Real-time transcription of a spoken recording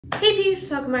Hey peeps,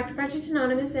 welcome back to Project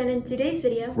Anonymous, and in today's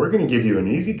video, we're going to give you an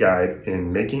easy guide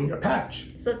in making a patch.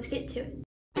 So let's get to it.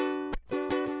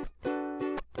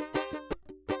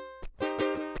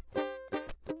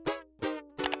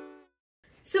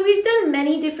 So we've done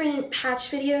many different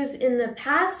patch videos in the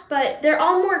past, but they're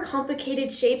all more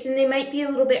complicated shapes and they might be a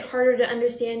little bit harder to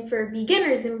understand for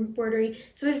beginners in embroidery.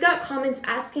 So we've got comments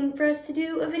asking for us to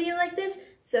do a video like this,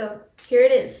 so here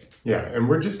it is. Yeah, and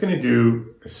we're just going to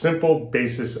do a simple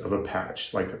basis of a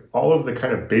patch, like all of the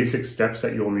kind of basic steps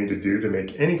that you'll need to do to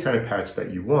make any kind of patch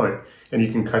that you want, and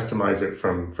you can customize it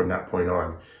from that point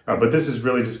on. But this is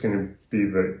really just going to be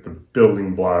the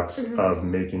building blocks of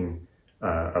making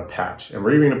a patch. And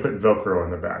we're even going to put Velcro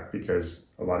on the back because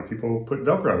a lot of people put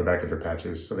Velcro on the back of their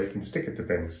patches so they can stick it to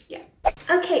things. Yeah.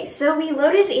 Okay, so we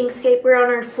loaded Inkscape. We're on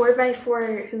our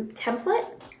 4x4 hoop template.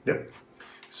 Yep.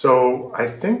 So I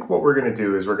think what we're going to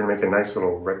do is we're going to make a nice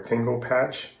little rectangle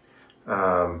patch.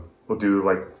 We'll do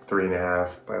like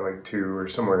 3.5 by like 2 or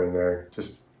somewhere in there,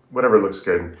 just whatever looks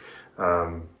good.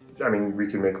 I mean, we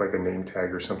can make like a name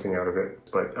tag or something out of it.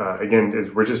 But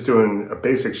again, we're just doing a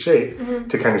basic shape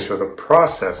to kind of show the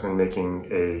process in making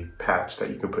a patch that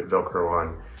you can put Velcro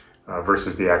on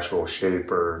versus the actual shape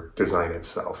or design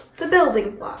itself. The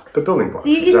building blocks. The building blocks, so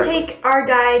you can take our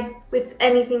guide with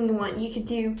anything you want. You could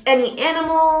do any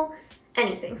animal,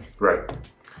 anything. Right.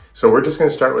 So we're just going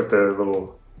to start with the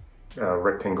little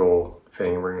rectangle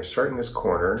thing. We're going to start in this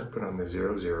corner, put on the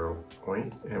 0, 0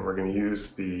 point, and we're going to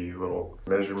use the little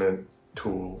measurement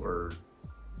tool or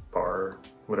bar,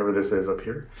 whatever this is up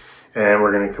here, and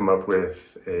we're going to come up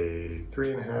with a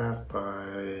 3.5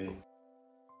 by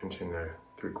 1.75 inches.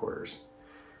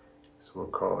 So we'll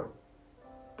call it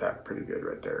that. Pretty good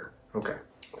right there. Okay.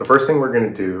 The first thing we're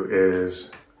going to do is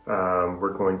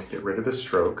we're going to get rid of the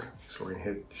stroke. So we're going to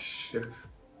hit Shift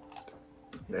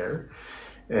there.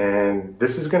 And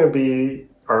this is going to be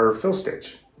our fill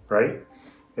stitch, right?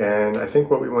 And I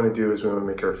think what we want to do is we want to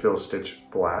make our fill stitch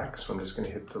black. So I'm just going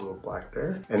to hit the little black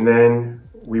there. And then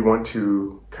we want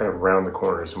to kind of round the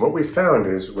corners. And what we found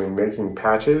is when making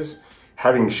patches,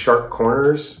 having sharp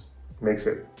corners makes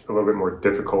it a little bit more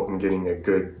difficult in getting a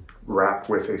good wrap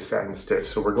with a satin stitch.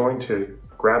 So we're going to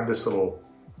grab this little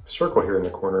circle here in the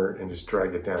corner and just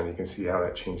drag it down. You can see how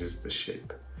that changes the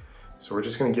shape. So we're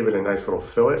just going to give it a nice little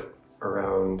fillet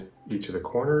around each of the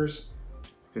corners.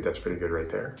 I think that's pretty good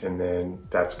right there. And then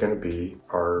that's going to be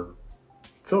our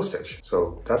fill stitch.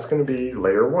 So that's going to be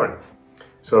layer 1.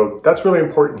 So that's really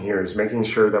important here, is making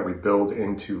sure that we build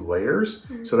into layers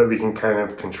so that we can kind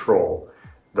of control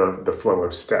the flow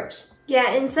of steps.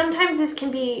 Yeah, and sometimes this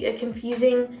can be a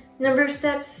confusing number of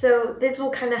steps, so this will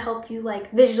kind of help you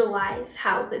like visualize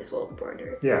how this will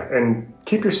embroider. Yeah, and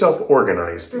keep yourself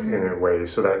organized in a way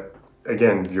so that,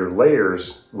 again, your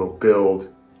layers will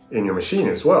build in your machine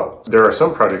as well. There are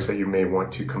some projects that you may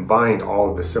want to combine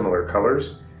all of the similar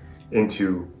colors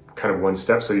into kind of one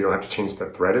step so you don't have to change the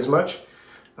thread as much.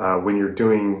 When you're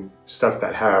doing stuff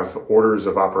that have orders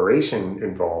of operation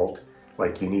involved,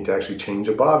 like you need to actually change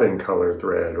a bobbin color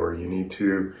thread, or you need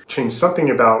to change something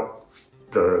about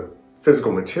the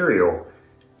physical material,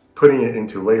 putting it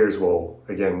into layers will,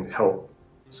 again, help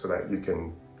so that you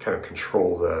can kind of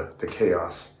control the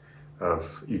chaos of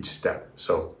each step.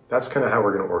 So that's kind of how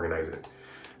we're going to organize it.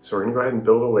 So we're going to go ahead and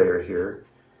build a layer here,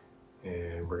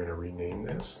 and we're going to rename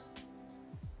this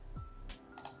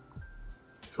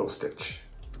fill stitch.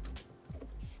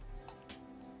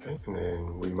 Okay, and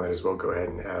then we might as well go ahead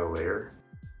and add a layer.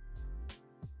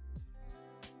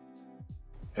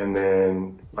 And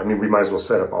then, I mean, we might as well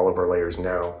set up all of our layers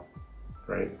now,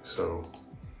 right? So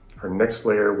our next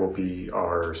layer will be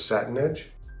our satin edge.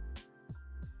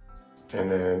 And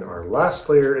then our last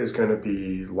layer is going to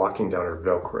be locking down our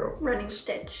Velcro. Running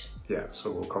stitch. Yeah,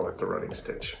 so we'll call it the running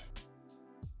stitch.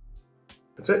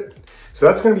 That's it. So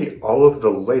that's going to be all of the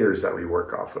layers that we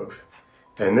work off of.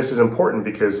 And this is important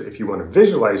because if you want to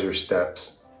visualize your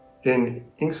steps in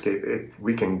Inkscape,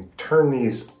 we can turn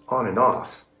these on and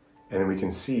off, and then we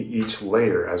can see each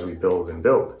layer as we build and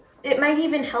build. It might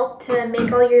even help to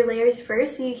make all your layers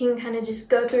first, so you can kind of just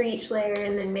go through each layer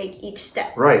and then make each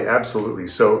step. Right, absolutely.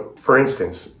 So for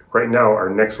instance, right now our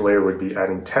next layer would be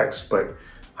adding text, but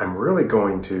I'm really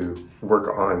going to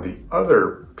work on the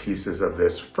other pieces of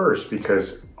this first,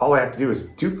 because all I have to do is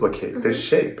duplicate this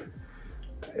shape,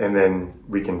 and then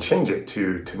we can change it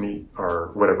to meet our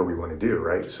whatever we want to do,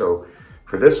 right? So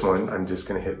for this one, I'm just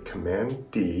going to hit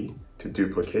Command D to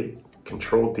duplicate,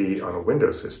 Control D on a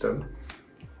Windows system.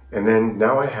 And then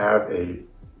now I have a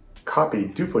copy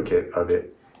duplicate of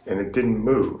it, and it didn't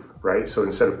move, right? So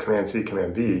instead of Command C,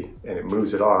 Command V, and it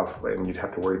moves it off, and you'd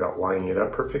have to worry about lining it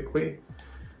up perfectly,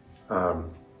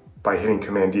 by hitting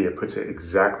Command D, it puts it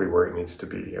exactly where it needs to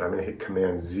be. And I'm going to hit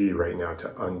Command Z right now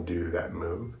to undo that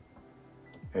move.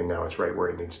 And now it's right where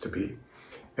it needs to be.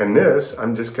 And this,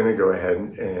 I'm just going to go ahead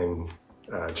and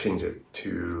change it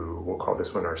to, we'll call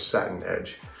this one our satin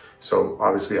edge. So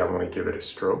obviously I want to give it a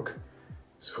stroke.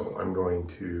 So I'm going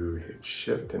to hit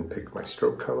Shift and pick my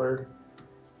stroke color.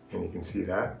 And you can see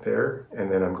that there.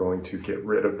 And then I'm going to get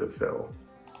rid of the fill,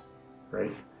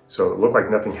 right? So it looked like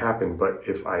nothing happened, but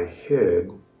if I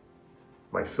hid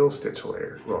my fill stitch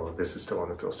layer, well, this is still on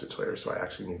the fill stitch layer, so I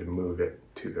actually need to move it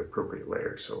to the appropriate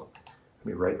layer. So let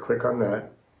me right click on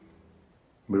that,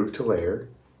 move to layer,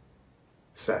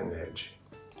 satin edge,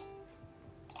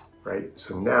 right?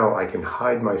 So now I can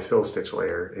hide my fill stitch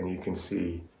layer and you can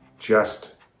see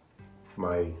just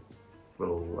my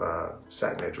little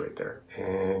satin edge right there.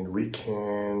 And we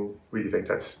can, what do you think,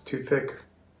 that's too thick?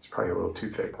 It's probably a little too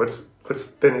thick. Let's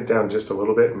thin it down just a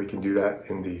little bit, and we can do that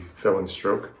in the fill and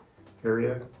stroke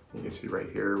area. You can see right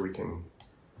here, we can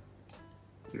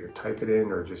either type it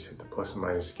in or just hit the plus and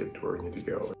minus, get to where we need to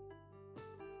go.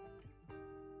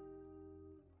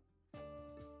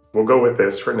 We'll go with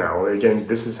this for now. Again,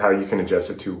 this is how you can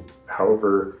adjust it to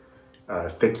however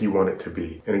thick you want it to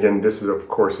be. And again, this is of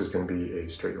course is going to be a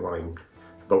straight line,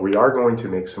 but we are going to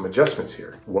make some adjustments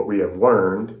here. What we have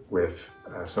learned with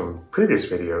some previous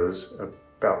videos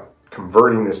about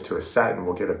converting this to a satin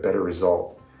will get a better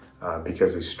result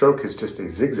because a stroke is just a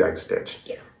zigzag stitch.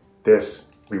 Yeah. This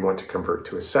we want to convert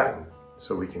to a satin.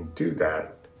 So we can do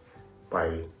that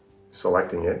by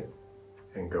selecting it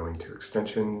and going to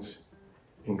Extensions,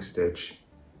 Ink Stitch,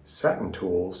 Satin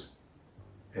Tools,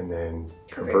 and then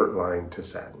Convert Line to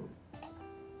Satin.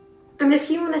 And if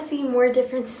you want to see more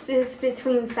differences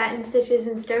between satin stitches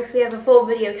and strokes, we have a full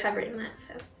video covering that.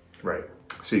 So. Right.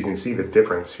 So you can see the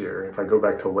difference here. If I go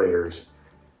back to layers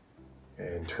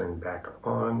and turn back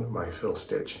on my fill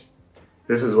stitch,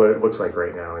 this is what it looks like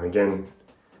right now. And again,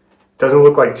 doesn't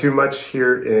look like too much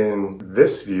here in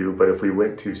this view, but if we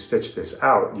went to stitch this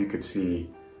out, you could see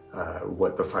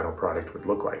what the final product would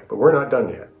look like. But we're not done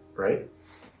yet, right?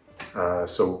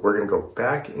 So we're going to go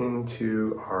back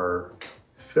into our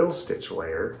fill stitch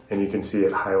layer, and you can see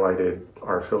it highlighted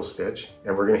our fill stitch,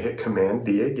 and we're going to hit Command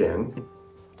D again,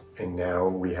 and now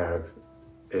we have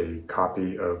a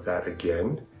copy of that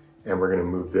again, and we're going to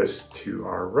move this to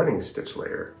our running stitch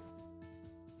layer.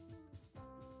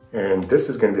 And this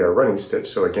is going to be our running stitch,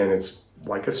 so again it's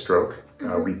like a stroke.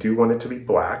 We do want it to be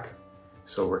black,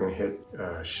 so we're going to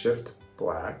hit Shift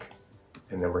black,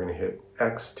 and then we're going to hit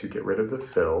X to get rid of the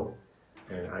fill,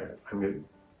 and I'm going to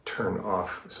turn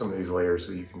off some of these layers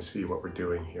so you can see what we're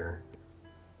doing here.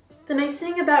 The nice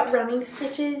thing about running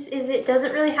stitches is it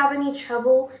doesn't really have any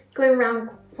trouble going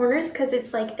around corners because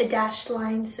it's like a dashed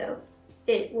line, so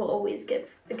it will always give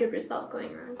a good result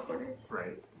going around corners.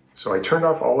 Right. So I turned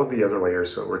off all of the other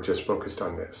layers so we're just focused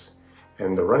on this.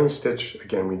 And the running stitch,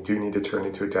 again, we do need to turn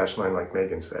into a dashed line like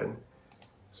Megan said.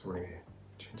 So we're going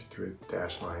to change it to a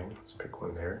dashed line. Let's pick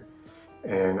one there.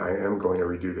 And I am going to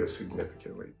redo this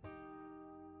significantly.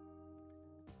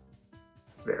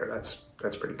 There, that's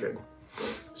pretty good.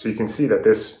 So you can see that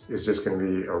this is just going to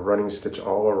be a running stitch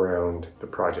all around the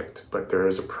project, but there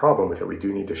is a problem with it. We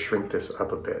do need to shrink this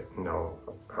up a bit, and I'll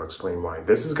explain why.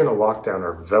 This is going to lock down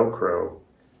our Velcro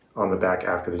on the back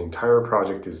after the entire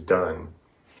project is done.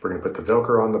 We're going to put the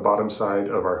Velcro on the bottom side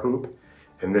of our hoop,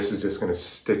 and this is just going to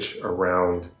stitch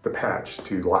around the patch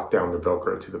to lock down the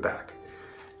Velcro to the back.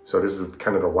 So this is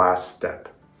kind of the last step,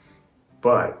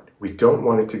 but we don't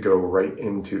want it to go right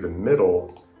into the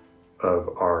middle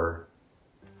of our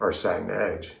satin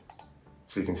edge.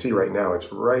 So you can see right now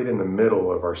it's right in the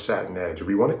middle of our satin edge.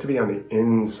 We want it to be on the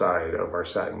inside of our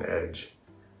satin edge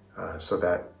so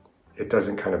that it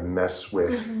doesn't kind of mess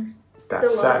with that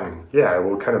satin. Yeah, it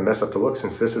will kind of mess up the look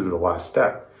since this is the last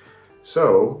step.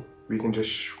 So we can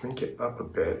just shrink it up a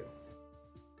bit.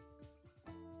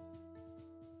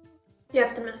 You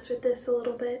have to mess with this a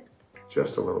little bit.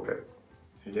 Just a little bit.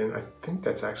 Again, I think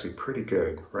that's actually pretty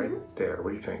good right there. What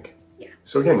do you think? Yeah.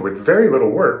 So again, with very little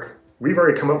work, we've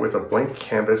already come up with a blank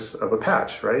canvas of a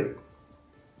patch, right?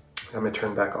 I'm going to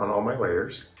turn back on all my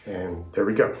layers, and there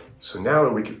we go. So now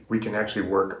we can actually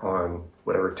work on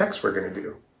whatever text we're going to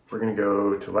do. We're going to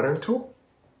go to Lettering Tool.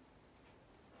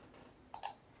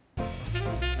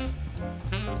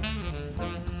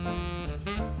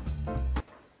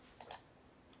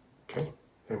 Okay,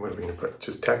 and what are we going to put?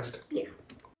 Just text? Yeah.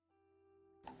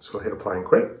 So we'll hit Apply and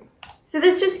Quit. So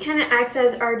this just kind of acts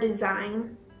as our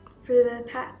design for the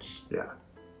patch. Yeah,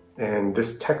 and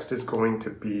this text is going to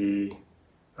be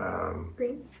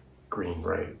green. Green,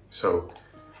 right? So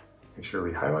make sure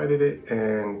we highlighted it,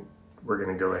 and we're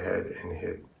going to go ahead and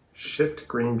hit shift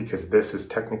green because this is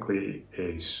technically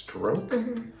a stroke.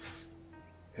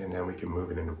 And then we can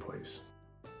move it into place.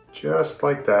 Just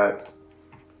like that,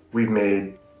 we've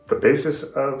made the basis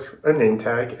of a name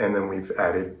tag, and then we've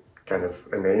added kind of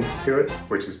a name to it,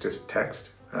 which is just text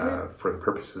for the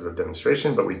purposes of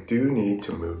demonstration, but we do need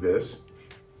to move this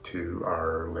to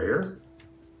our layer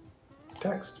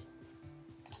text.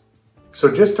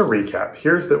 So just to recap,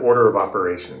 here's the order of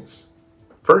operations.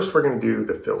 First, we're going to do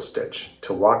the fill stitch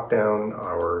to lock down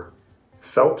our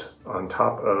felt on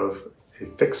top of a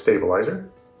fixed stabilizer,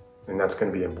 and that's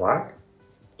going to be in black.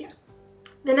 Yeah.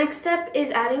 The next step is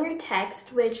adding your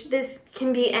text, which this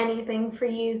can be anything for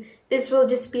you. This will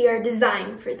just be our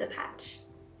design for the patch.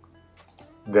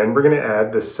 Then we're going to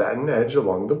add the satin edge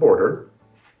along the border.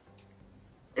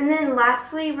 And then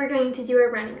lastly, we're going to do a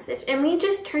running stitch. And we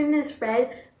just turn this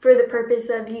red for the purpose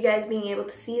of you guys being able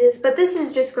to see this, but this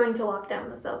is just going to lock down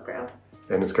the Velcro.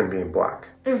 And it's going to be in black.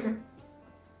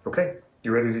 Okay,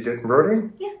 you ready to get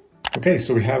embroidering? Yeah. Okay,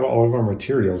 so we have all of our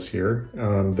materials here.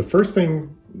 The first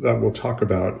thing that we'll talk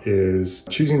about is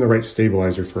choosing the right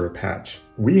stabilizer for a patch.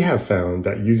 We have found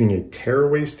that using a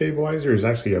tearaway stabilizer is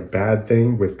actually a bad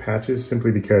thing with patches,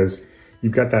 simply because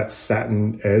you've got that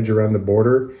satin edge around the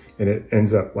border and it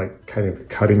ends up like kind of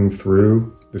cutting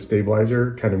through the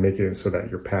stabilizer, kind of making it so that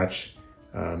your patch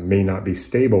may not be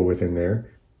stable within there.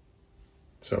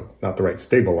 So not the right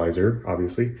stabilizer,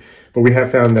 obviously, but we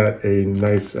have found that a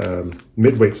nice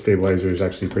mid-weight stabilizer is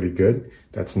actually pretty good.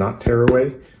 That's not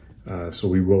tearaway, so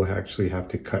we will actually have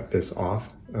to cut this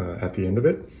off at the end of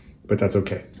it, but that's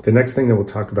okay. The next thing that we'll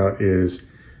talk about is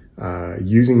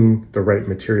using the right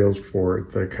materials for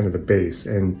the kind of the base.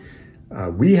 And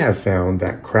we have found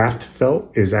that craft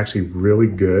felt is actually really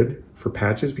good for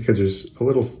patches because there's a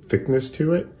little thickness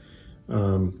to it,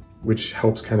 which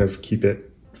helps kind of keep it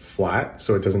flat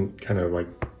so it doesn't kind of like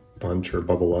bunch or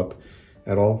bubble up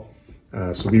at all.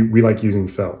 So we like using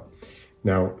felt.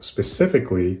 Now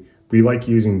specifically, we like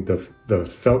using the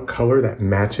felt color that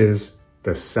matches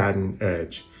the satin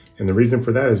edge. And the reason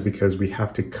for that is because we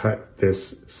have to cut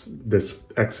this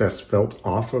excess felt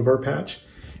off of our patch.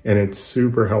 And it's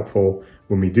super helpful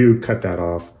when we do cut that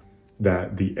off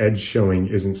that the edge showing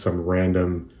isn't some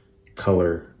random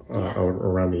color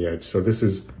around the edge. So this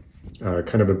is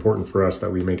kind of important for us that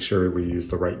we make sure we use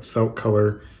the right felt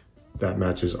color that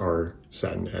matches our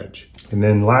satin edge. And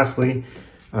then lastly,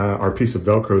 our piece of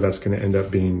Velcro that's going to end up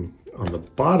being on the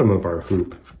bottom of our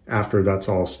hoop after that's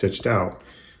all stitched out.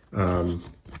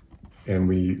 And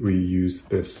we use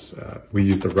this, we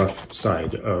use the rough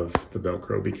side of the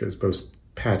Velcro because most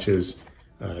patches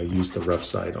use the rough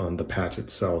side on the patch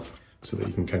itself so that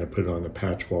you can kind of put it on the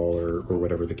patch wall or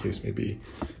whatever the case may be.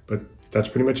 But that's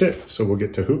pretty much it. So we'll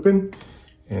get to hooping,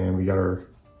 and we got our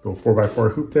little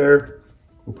 4x4 hoop there.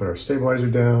 We'll put our stabilizer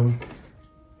down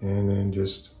and then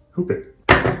just hoop it.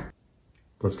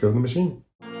 Let's go to the machine.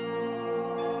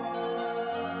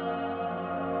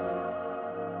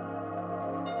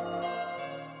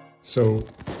 So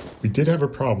we did have a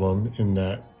problem in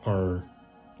that our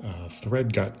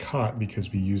thread got caught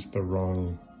because we used the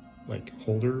wrong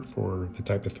holder for the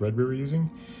type of thread we were using.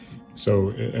 So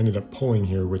it ended up pulling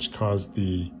here, which caused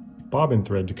the bobbin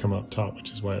thread to come up top,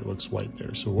 which is why it looks white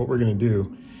there. So what we're going to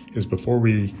do is before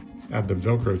we add the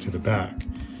Velcro to the back,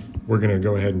 we're going to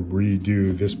go ahead and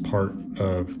redo this part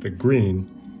of the green,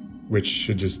 which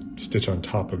should just stitch on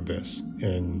top of this,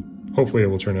 and hopefully it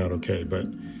will turn out okay, but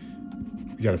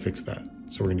we got to fix that.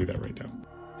 So we're going to do that right now.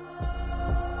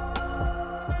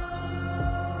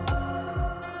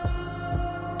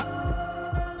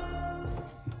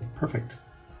 Perfect.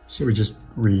 So we just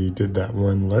redid that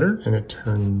one letter and it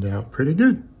turned out pretty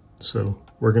good. So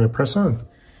we're going to press on.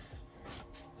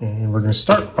 And we're going to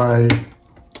start by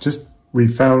we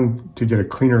found to get a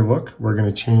cleaner look, we're going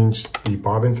to change the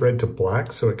bobbin thread to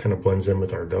black so it kind of blends in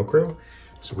with our Velcro.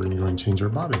 So we're going to go and change our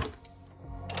bobbin.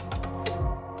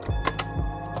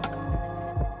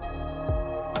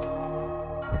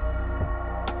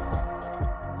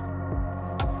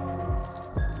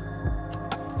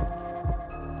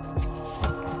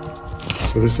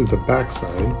 So this is the back side,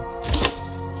 and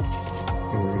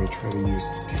we're going to try to use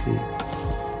tape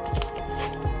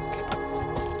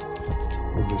to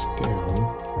hold this down.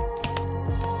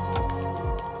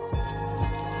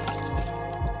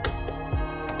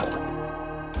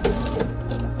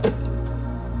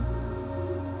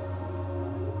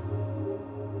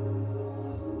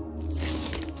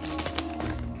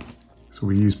 So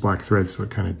we use black thread so it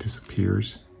kind of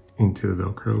disappears into the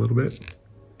Velcro a little bit.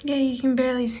 Yeah, you can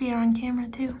barely see it on camera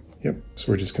too. Yep,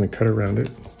 so we're just going to cut around it,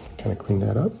 kind of clean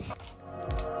that up.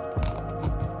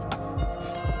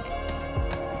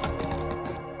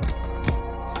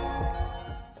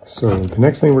 So the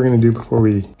next thing we're going to do before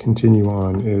we continue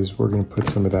on is we're going to put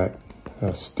some of that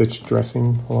stitch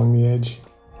dressing along the edge.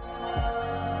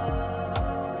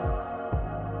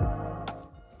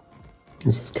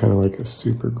 This is kind of like a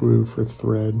super glue for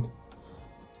thread.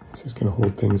 This is going to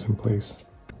hold things in place.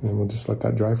 And then we'll just let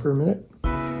that dry for a minute.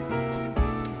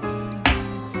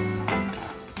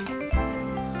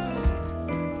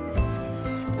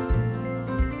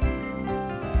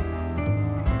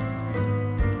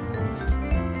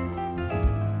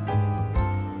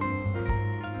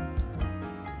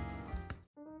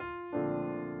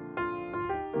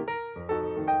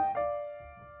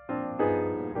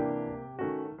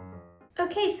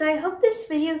 Okay, so I hope this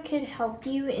video could help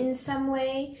you in some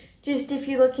way, just if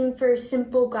you're looking for a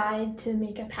simple guide to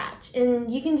make a patch. And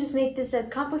you can just make this as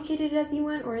complicated as you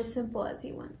want or as simple as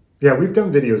you want. Yeah, we've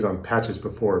done videos on patches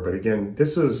before, but again,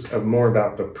 this was more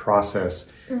about the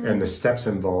process and the steps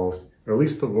involved, or at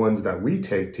least the ones that we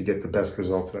take to get the best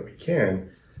results that we can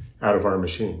out of our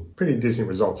machine. Pretty decent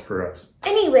results for us.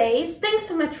 Anyways, thanks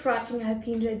so much for watching. I hope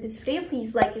you enjoyed this video.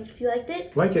 Please like it if you liked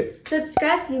it. Like it.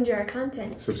 Subscribe if you enjoy our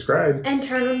content. Subscribe. And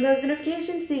turn on those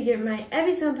notifications so you get my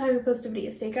every single time we post a video.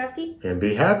 Stay crafty. And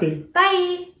be happy.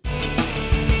 Bye!